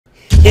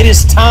It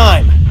is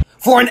time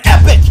for an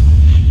epic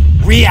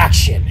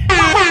reaction.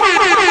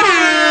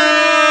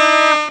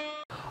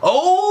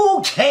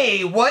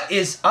 Okay, what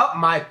is up,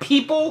 my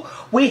people?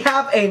 We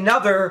have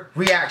another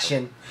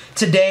reaction.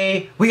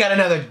 Today, we got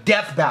another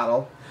death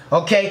battle.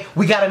 Okay,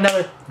 we got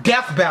another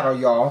death battle,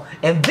 y'all.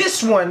 And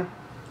this one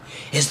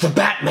is the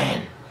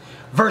Batman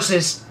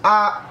versus, we've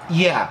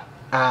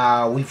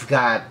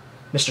got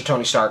Mr.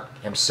 Tony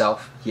Stark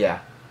himself.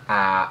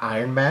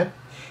 Iron Man.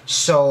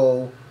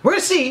 So, we're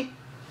gonna see,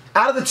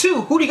 out of the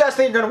two, who do you guys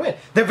think are gonna win?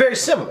 They're very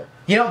similar.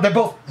 You know, they're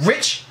both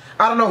rich.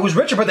 I don't know who's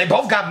richer, but they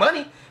both got money.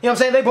 You know what I'm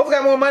saying? They both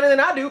got more money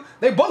than I do.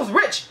 They both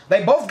rich.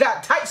 They both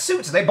got tight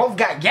suits. They both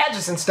got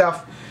gadgets and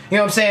stuff. You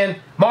know what I'm saying?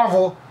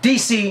 Marvel,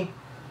 DC,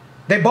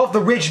 they both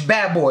the rich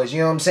bad boys. You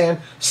know what I'm saying?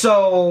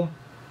 So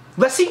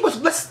let's see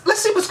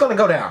what's gonna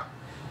go down.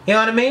 You know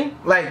what I mean?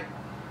 Like,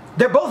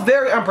 they're both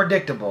very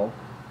unpredictable.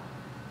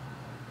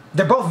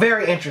 They're both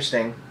very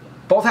interesting.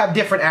 Both have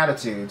different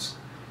attitudes,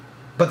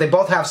 but they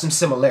both have some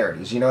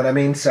similarities. You know what I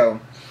mean? So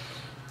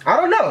I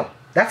don't know.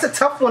 That's a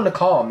tough one to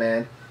call,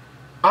 man.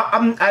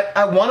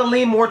 I want to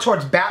lean more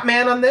towards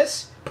Batman on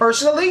this,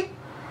 personally.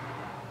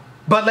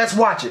 But let's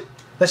watch it.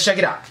 Let's check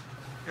it out.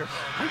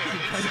 I'm getting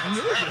kind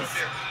of nervous.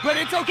 But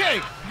it's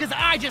okay, because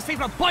I just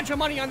saved a bunch of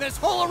money on this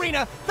whole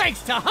arena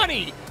thanks to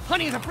Honey.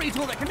 Honey is a free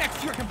tool that connects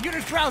to your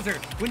computer's browser.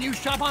 When you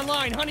shop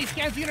online, Honey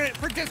scans the internet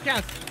for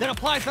discounts, then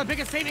applies the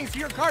biggest savings to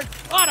your cart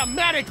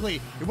automatically.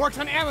 It works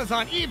on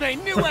Amazon, eBay,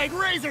 Newegg,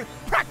 Razor,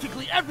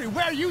 practically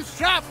everywhere you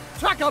shop.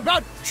 Talk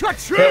about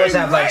cha-ching! They always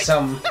have like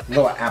some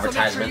little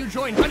advertisement. So make sure you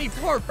join Honey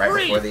for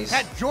free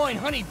at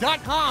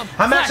joinhoney.com.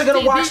 I'm actually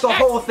gonna watch the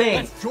whole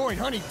thing.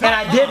 And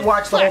I did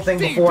watch the whole thing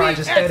before. I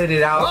just edited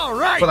it out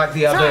for like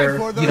the other,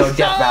 you know,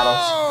 death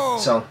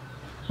battles. So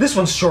this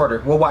one's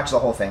shorter. We'll watch the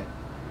whole thing.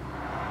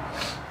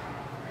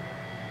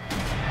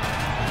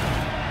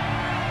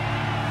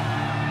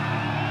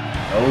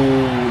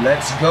 Oh,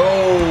 let's go.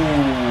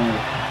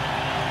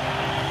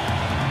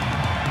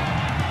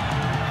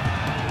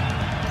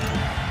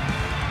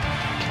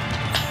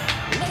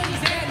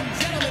 Ladies and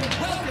gentlemen,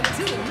 welcome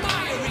to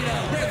my arena,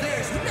 where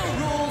there's no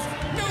rules,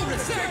 no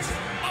research,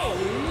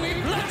 only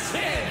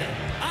bloodshed.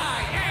 I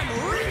am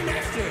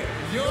Ringmaster,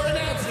 your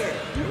announcer,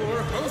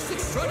 your host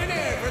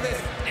extraordinaire for this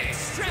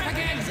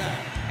extravaganza.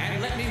 And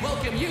let me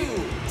welcome you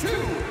to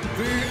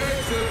the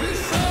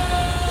exhibition.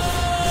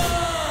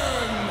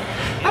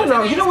 I don't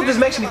know, you know what this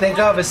makes me think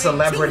of is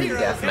Celebrity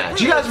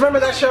Deathmatch. You guys remember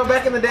that show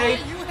back in the day?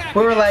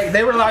 Where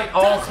they were like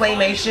all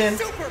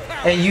claymation,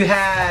 and you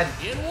had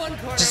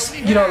just,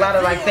 you know, a lot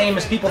of like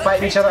famous people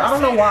fighting each other. I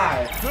don't know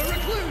why,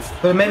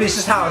 but maybe it's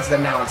just how it's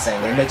announcing.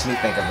 It makes me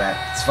think of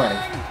that. It's funny.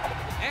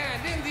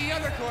 And in the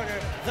other corner,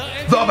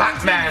 The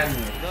Batman!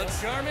 the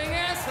charming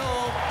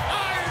asshole,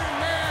 Iron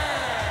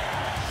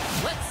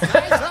Man! Let's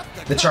size up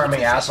The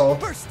charming asshole.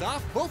 First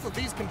off, both of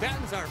these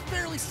combatants are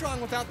fairly strong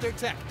without their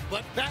tech,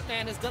 but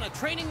Batman has done a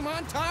training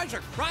montage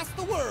across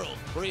the world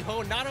where he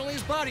honed not only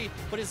his body,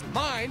 but his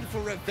mind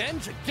for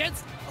revenge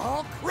against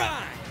all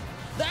crime.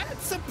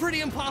 That's a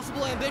pretty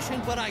impossible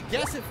ambition, but I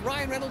guess if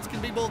Ryan Reynolds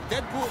can be both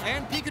Deadpool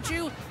and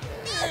Pikachu,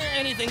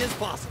 anything is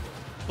possible.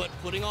 But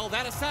putting all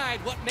that aside,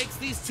 what makes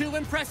these two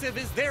impressive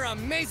is their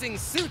amazing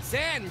suits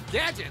and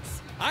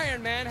gadgets.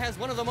 Iron Man has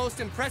one of the most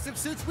impressive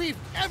suits we've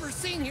ever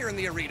seen here in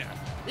the arena.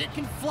 It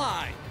can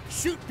fly,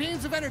 shoot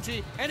beams of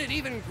energy, and it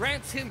even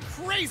grants him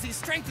crazy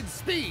strength and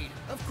speed.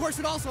 Of course,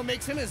 it also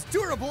makes him as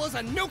durable as a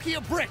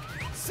Nokia brick,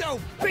 so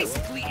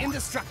basically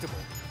indestructible.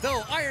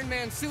 Though Iron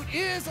Man's suit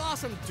is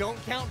awesome, don't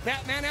count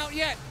Batman out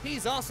yet.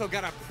 He's also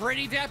got a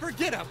pretty dapper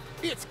getup.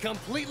 It's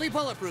completely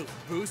bulletproof,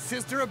 boosts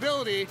his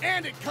durability,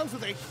 and it comes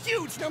with a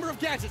huge number of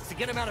gadgets to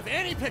get him out of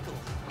any pickle.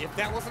 If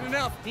that wasn't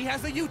enough, he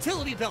has a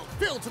utility belt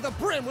filled to the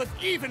brim with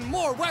even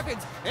more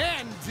weapons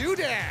and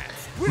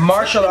doodads.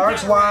 Martial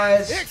arts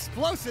wise,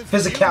 Explosives,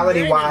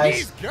 physicality wise,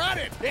 he's got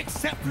it,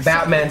 except for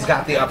Batman's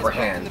got the upper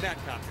hand.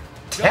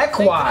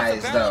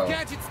 Tech-wise, though,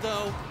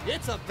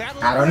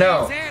 I don't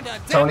know.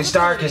 Tony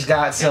Stark has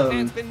got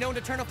some.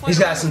 He's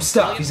got some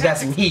stuff. He's got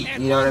some heat.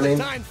 You know what I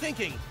mean?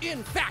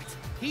 In fact,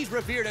 he's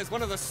revered as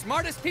one of the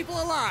smartest people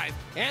alive,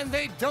 and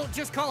they don't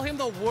just call him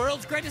the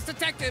world's greatest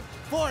detective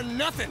for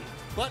nothing.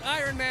 But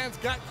Iron Man's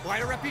got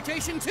quite a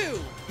reputation too.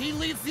 He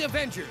leads the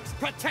Avengers,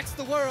 protects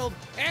the world,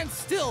 and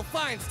still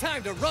finds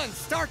time to run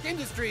Stark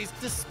Industries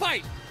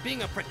despite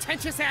being a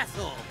pretentious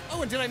asshole.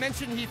 Oh, and did I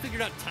mention he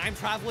figured out time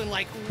travel in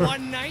like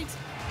one night?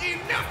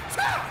 Enough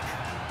talk!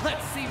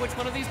 Let's see which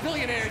one of these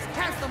billionaires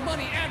has the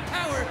money and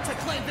power to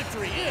claim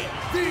victory in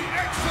the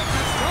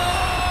exhibition!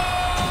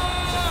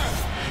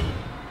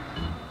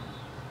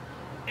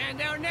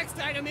 And our next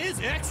item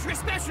is extra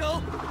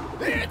special.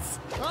 It's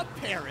a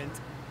parent.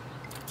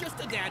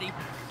 Just a daddy.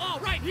 All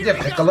right, here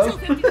we go.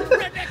 250 for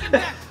redneck and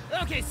back.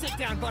 Okay, sit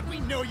down, bud.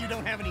 We know you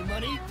don't have any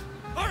money.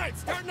 All right,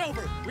 starting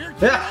over. We're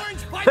getting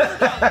orange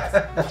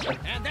 $500.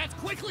 And that's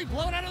quickly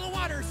blown out of the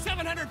water.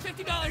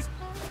 $750.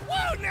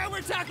 Whoa, now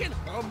we're talking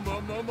a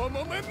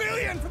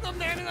million for the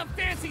man in the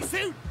fancy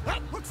suit.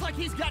 Looks like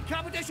he's got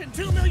competition.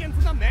 $2 million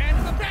for the man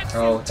in the bat suit.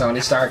 Oh,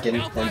 Tony Stark and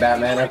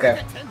Batman,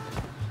 okay.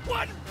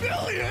 1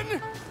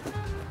 billion?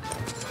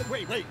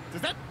 Wait,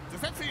 does that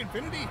say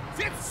infinity?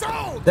 It's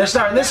sold! They're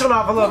starting this one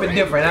off a little bit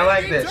different. I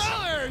like this.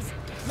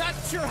 Not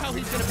sure how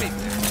he's gonna beat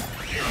that.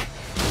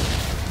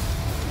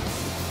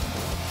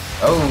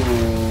 Oh.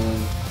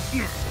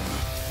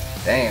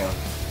 Damn.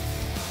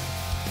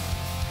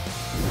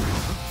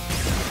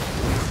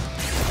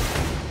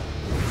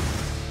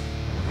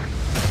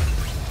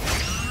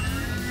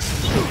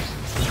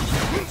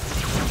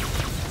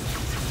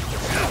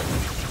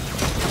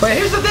 But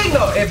here's the thing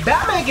though, if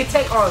Batman can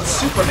take on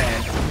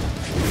Superman,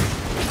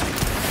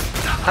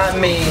 I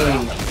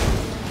mean,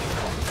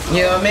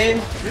 you know what I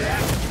mean?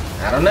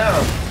 I don't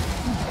know.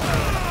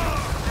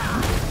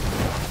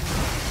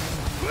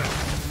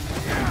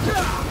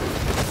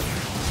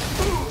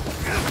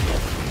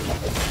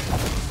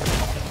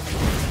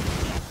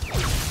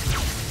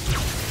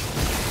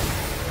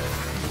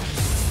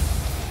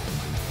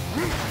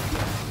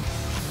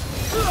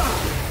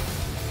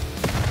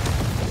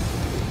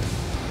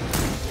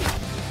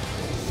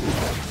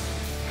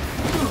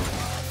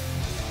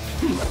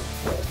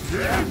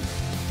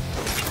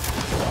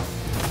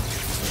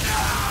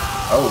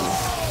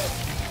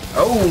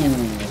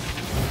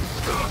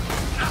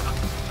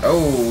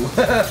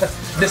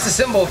 Oh,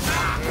 disassembled.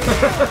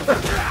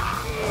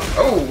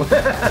 Oh.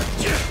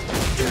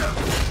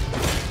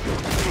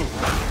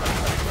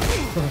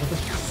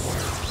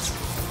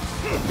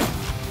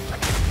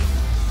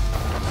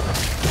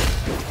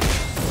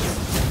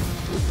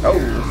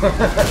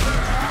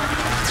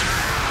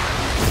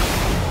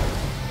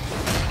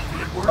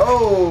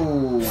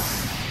 Oh.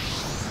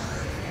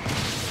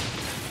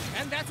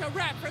 And that's a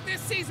wrap for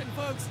this season,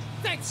 folks.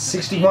 Thanks.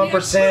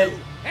 61%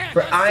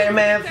 for Iron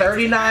Man,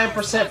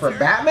 39% for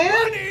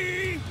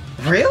Batman?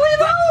 Really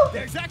though?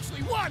 There's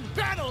actually one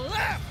battle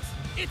left.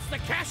 It's the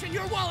cash in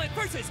your wallet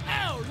versus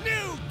our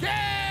new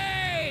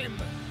game.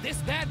 This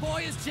bad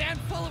boy is jammed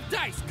full of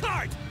dice,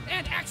 cards,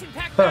 and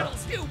action-packed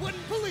battles you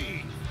wouldn't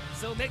believe.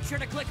 So make sure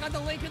to click on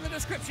the link in the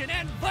description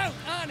and vote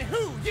on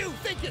who you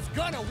think is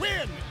gonna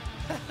win.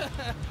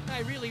 I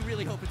really,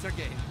 really hope it's our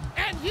game.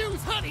 And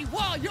use honey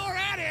while you're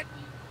at it.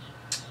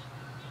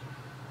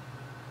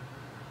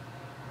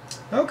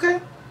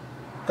 Okay.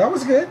 That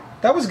was good.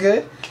 That was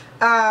good.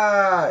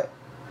 I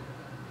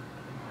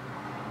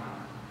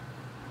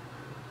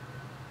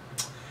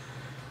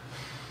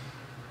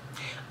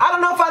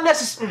don't know if I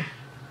necessarily...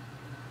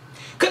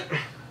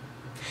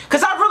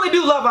 Because I really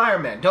do love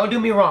Iron Man. Don't do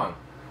me wrong.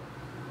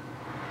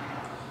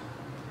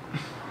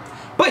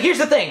 But here's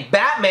the thing.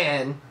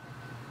 Batman,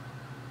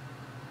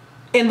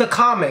 in the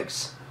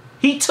comics,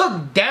 he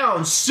took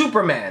down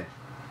Superman.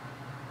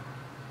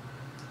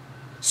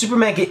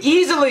 Superman could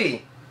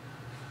easily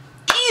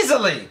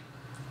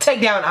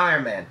take down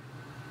Iron Man.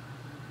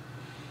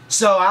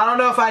 So I don't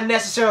know if I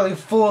necessarily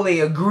fully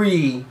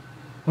agree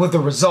with the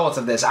results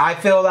of this. I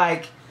feel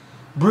like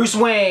Bruce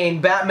Wayne,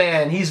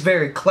 Batman, he's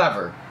very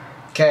clever.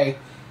 Okay?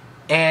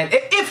 And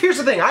if here's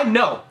the thing, I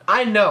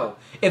know,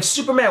 if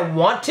Superman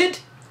wanted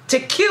to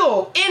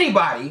kill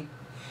anybody,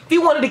 if he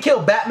wanted to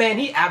kill Batman,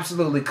 he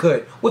absolutely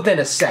could within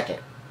a second.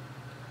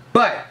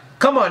 But,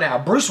 come on now,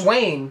 Bruce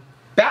Wayne,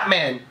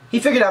 Batman, he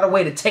figured out a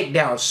way to take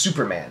down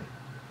Superman.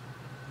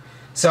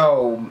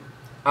 So,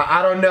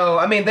 I don't know.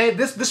 I mean,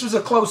 this was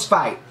a close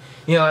fight.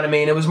 You know what I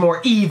mean? It was more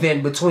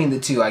even between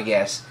the two, I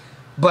guess.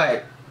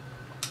 But,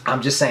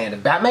 I'm just saying,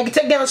 if Batman could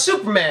take down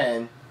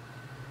Superman,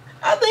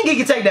 I think he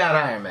could take down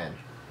Iron Man.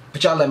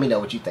 But y'all let me know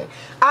what you think.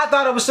 I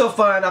thought it was so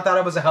fun. I thought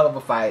it was a hell of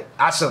a fight.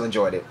 I still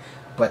enjoyed it.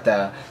 But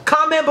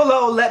comment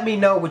below, let me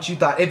know what you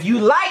thought. If you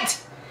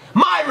liked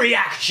my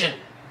reaction,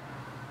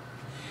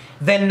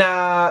 then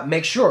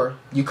make sure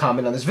you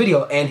comment on this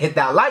video and hit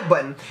that like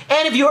button.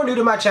 And if you're new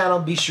to my channel,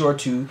 be sure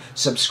to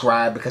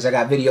subscribe because I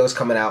got videos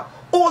coming out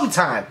all the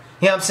time.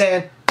 You know what I'm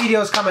saying?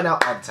 Videos coming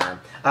out all the time.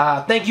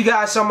 Thank you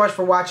guys so much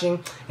for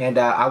watching, and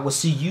I will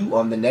see you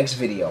on the next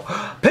video.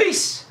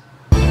 Peace!